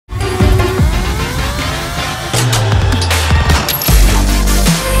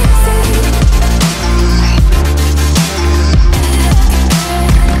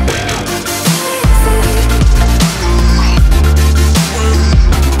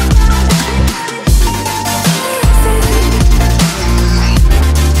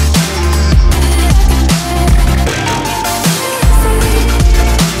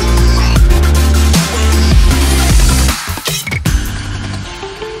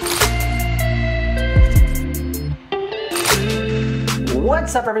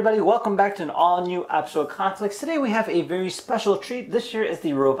What's up, everybody? Welcome back to an all-new episode of Conflicts. Today we have a very special treat. This year is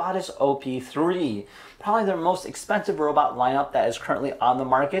the Robotics OP3, probably their most expensive robot lineup that is currently on the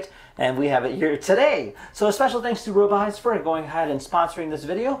market, and we have it here today. So a special thanks to Robotics for going ahead and sponsoring this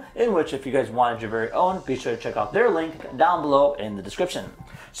video, in which if you guys wanted your very own, be sure to check out their link down below in the description.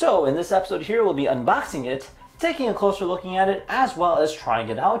 So in this episode here, we'll be unboxing it, taking a closer looking at it, as well as trying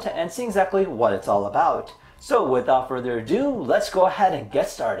it out and seeing exactly what it's all about. So without further ado, let's go ahead and get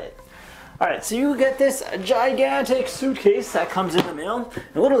started. Alright, so you get this gigantic suitcase that comes in the mail.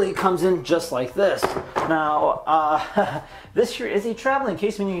 It literally comes in just like this. Now, this here is a traveling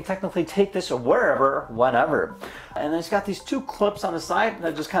case, meaning you can technically take this wherever, whenever. And then it's got these two clips on the side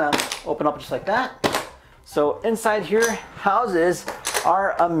that just kind of open up just like that. So inside here houses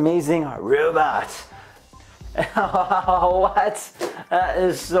our amazing robot. What? That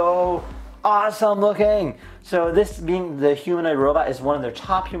is so awesome looking. So this being the Humanoid robot is one of their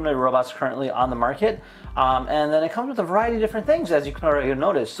top humanoid robots currently on the market. And then it comes with a variety of different things, as you can already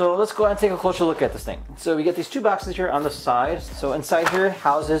notice. So let's go ahead and take a closer look at this thing. So we get these two boxes here on the side. So inside here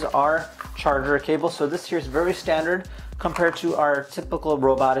houses our charger cable. So this here is very standard compared to our typical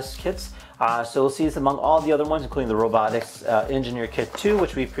Robotics kits. So we'll see this among all the other ones, including the Robotics Engineer Kit 2,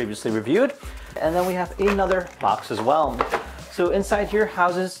 which we previously reviewed. And then we have another box as well. So inside here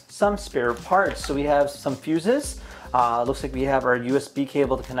houses some spare parts. So we have some fuses. Looks like we have our USB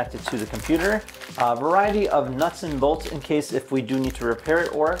cable to connect it to the computer. A variety of nuts and bolts in case if we do need to repair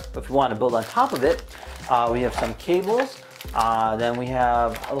it, or if we want to build on top of it. We have some cables. Then we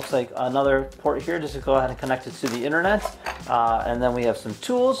have, it looks like another port here just to go ahead and connect it to the internet. And then we have some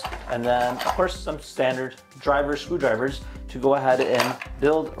tools, and then of course some standard screwdrivers to go ahead and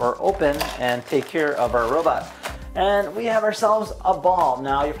build or open and take care of our robot. And we have ourselves a ball.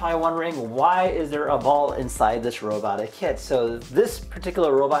 Now you're probably wondering, why is there a ball inside this robotic kit? So this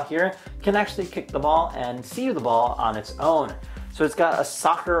particular robot here can actually kick the ball and see the ball on its own. So it's got a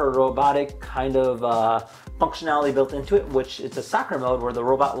soccer or robotic kind of functionality built into it, which it's a soccer mode where the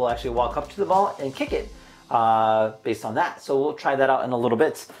robot will actually walk up to the ball and kick it based on that. So we'll try that out in a little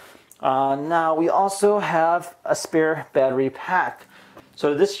bit. Now we also have a spare battery pack.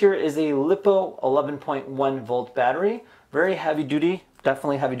 So this here is a LiPo 11.1 volt battery, very heavy duty,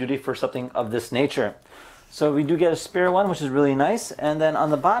 definitely heavy duty for something of this nature. So we do get a spare one, which is really nice. And then on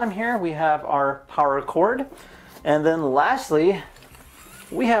the bottom here, we have our power cord. And then lastly,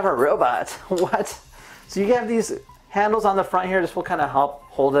 we have our robot. What? So you have these handles on the front here. This will kind of help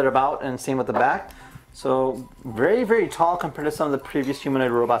hold it about, and same with the back. So very, very tall compared to some of the previous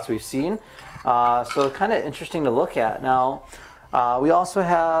humanoid robots we've seen. So kind of interesting to look at. Now, we also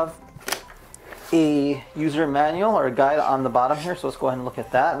have a user manual or a guide on the bottom here, so let's go ahead and look at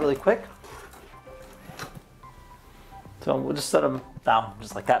that really quick. So we'll just set them down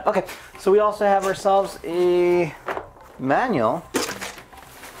just like that. Okay, so we also have ourselves a manual.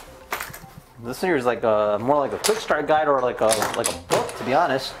 This here is like more like a quick start guide, or like a book, to be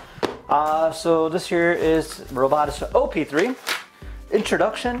honest. So this here is Robotics OP3,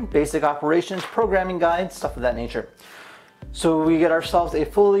 introduction, basic operations, programming guide, stuff of that nature. So we get ourselves a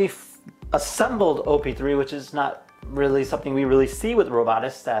fully assembled OP3, which is not really something we really see with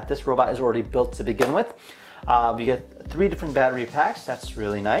Robotics, that this robot is already built to begin with. We get 3 different battery packs, that's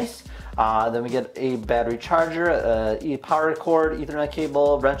really nice. Then we get a battery charger, a power cord, Ethernet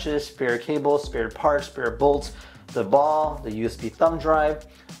cable, wrenches, spare cables, spare parts, spare bolts, the ball, the USB thumb drive.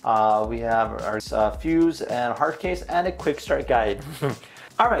 We have our fuse and hard case, and a quick start guide.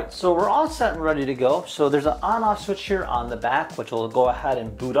 Alright, so we're all set and ready to go. So there's an on-off switch here on the back, which will go ahead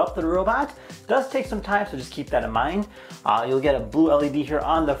and boot up the robot. It does take some time, so just keep that in mind. You'll get a blue LED here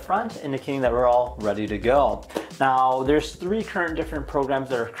on the front, indicating that we're all ready to go. Now, there's 3 current different programs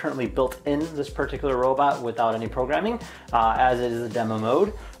that are currently built in this particular robot without any programming, as it is a demo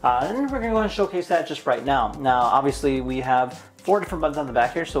mode. And we're going to go ahead and showcase that just right now. Now, obviously, we have 4 different buttons on the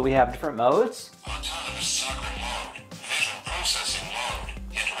back here, so we have different modes. Autonomous soccer mode, vision processing mode,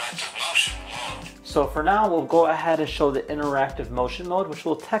 interactive motion mode. So for now, we'll go ahead and show the interactive motion mode, which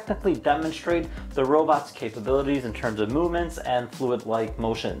will technically demonstrate the robot's capabilities in terms of movements and fluid-like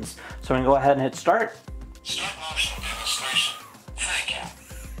motions. So we're going to go ahead and hit start. Start motion demonstration. Thank you.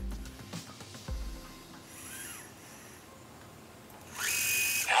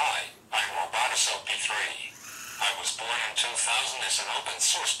 Hi, I'm Robotics OP3. I was born in 2000 as an open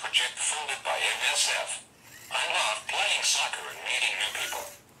source project funded by NSF. I love playing soccer and meeting new people.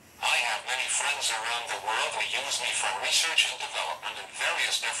 I have many friends around the world who use me for research and development in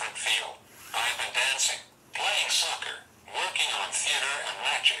various different fields. I've been dancing, playing soccer, working on theater and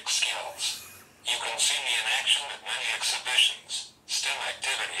magic skills. You can see me in action at many exhibitions, STEM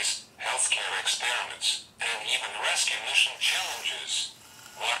activities, healthcare experiments, and even rescue mission challenges.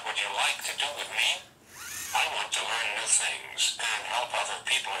 What would you like to do with me? I want to learn new things and help other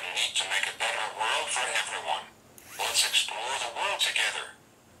people in need to make a better world for everyone. Let's explore the world together.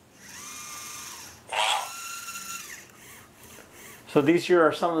 Wow. So these here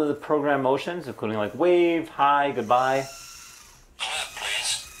are some of the program motions, including like wave, hi, goodbye. Clap,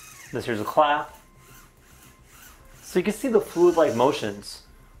 please. This here's a clap. So you can see the fluid-like motions.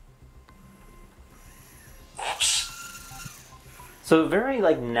 Whoops. So very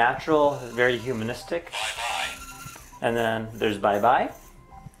like natural, very humanistic. Bye-bye. And then there's bye-bye.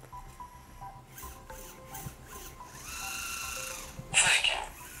 Thank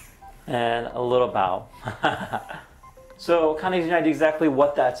you. And a little bow. So kind of gives you an idea exactly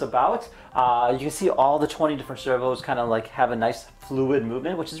what that's about. You can see all the 20 different servos kind of like have a nice fluid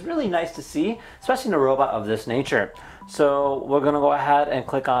movement, which is really nice to see, especially in a robot of this nature. So we're going to go ahead and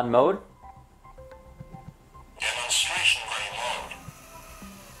click on mode. Demonstration ready mode.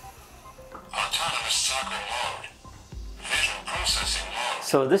 Autonomous soccer mode. Vision processing mode.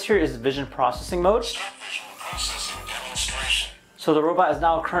 So this here is vision processing mode. Start vision processing demonstration. So the robot is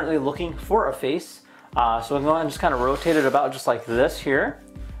now currently looking for a face. So we're going to just kind of rotate it about just like this here.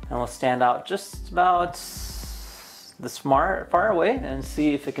 And we'll stand out just about this far away and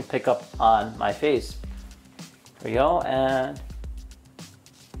see if it can pick up on my face. There we go. And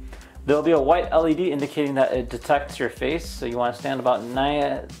there'll be a white LED indicating that it detects your face. So you want to stand about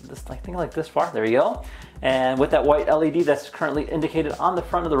like this far. There you go. And with that white LED that's currently indicated on the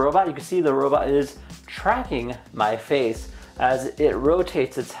front of the robot, you can see the robot is tracking my face as it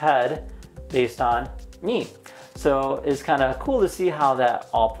rotates its head based on me. So it's kind of cool to see how that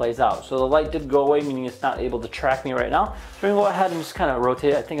all plays out. So the light did go away, meaning it's not able to track me right now. So we're gonna go ahead and just kind of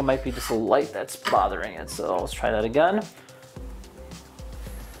rotate it. I think it might be just a light that's bothering it. So let's try that again.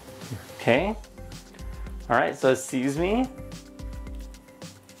 Okay. All right, so it sees me.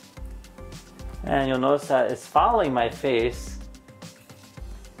 And you'll notice that it's following my face.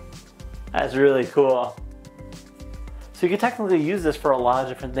 That's really cool. So you can technically use this for a lot of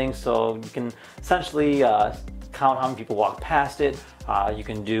different things. So you can essentially count how many people walk past it. You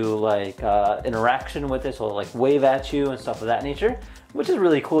can do like interaction with it, so like wave at you and stuff of that nature, which is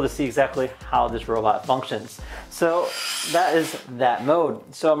really cool to see exactly how this robot functions. So that is that mode.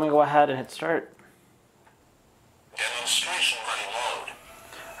 So I'm gonna go ahead and hit start. Demonstration ready mode.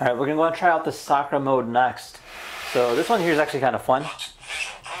 All right, we're gonna go and try out the soccer mode next. So this one here is actually kind of fun.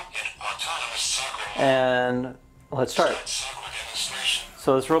 Autonomous soccer mode. And let's start. Soccer demonstration.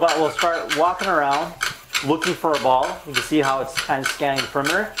 So this robot will start walking around, looking for a ball. You can see how it's kind of scanning the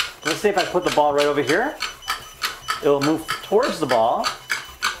perimeter. Let's say if I put the ball right over here, it will move towards the ball.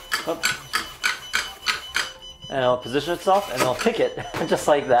 Oops. And it'll position itself and it'll kick it, just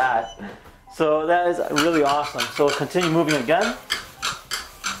like that. So that is really awesome. So we'll continue moving again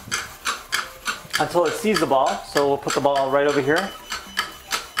until it sees the ball. So we'll put the ball right over here.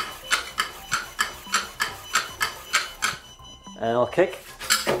 And it'll kick.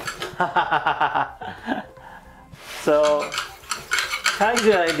 So, kind of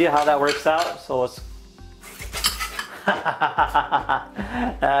get an idea how that works out. So let's.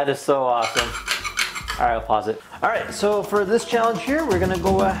 That is so awesome. All right, I'll pause it. All right, so for this challenge here, we're gonna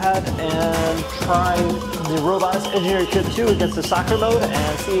go ahead and try the Robotics Engineering Kit 2 against the soccer mode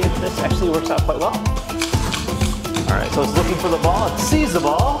and see if this actually works out quite well. All right, so it's looking for the ball. It sees the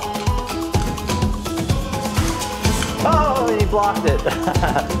ball. Oh, he blocked it.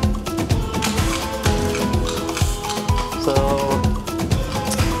 So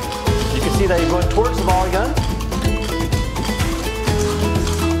you can see that he's going towards the ball again.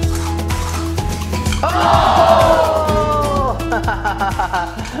 Oh!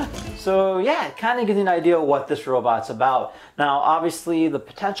 So yeah, it kind of gives you an idea of what this robot's about. Now, obviously, the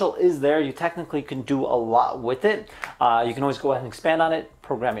potential is there. You technically can do a lot with it. You can always go ahead and expand on it,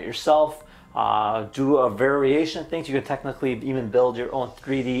 program it yourself. Do a variation of things. You can technically even build your own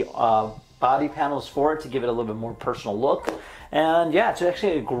 3D body panels for it to give it a little bit more personal look. And yeah, it's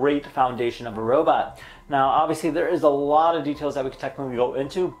actually a great foundation of a robot. Now, obviously, there is a lot of details that we can technically go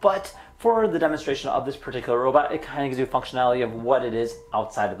into, but for the demonstration of this particular robot, it kind of gives you functionality of what it is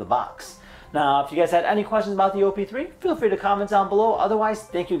outside of the box. Now, if you guys had any questions about the OP3, feel free to comment down below. Otherwise,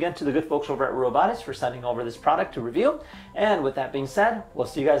 thank you again to the good folks over at Robotics for sending over this product to review. And with that being said, we'll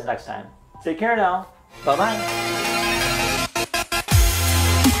see you guys next time. Take care now. Bye-bye.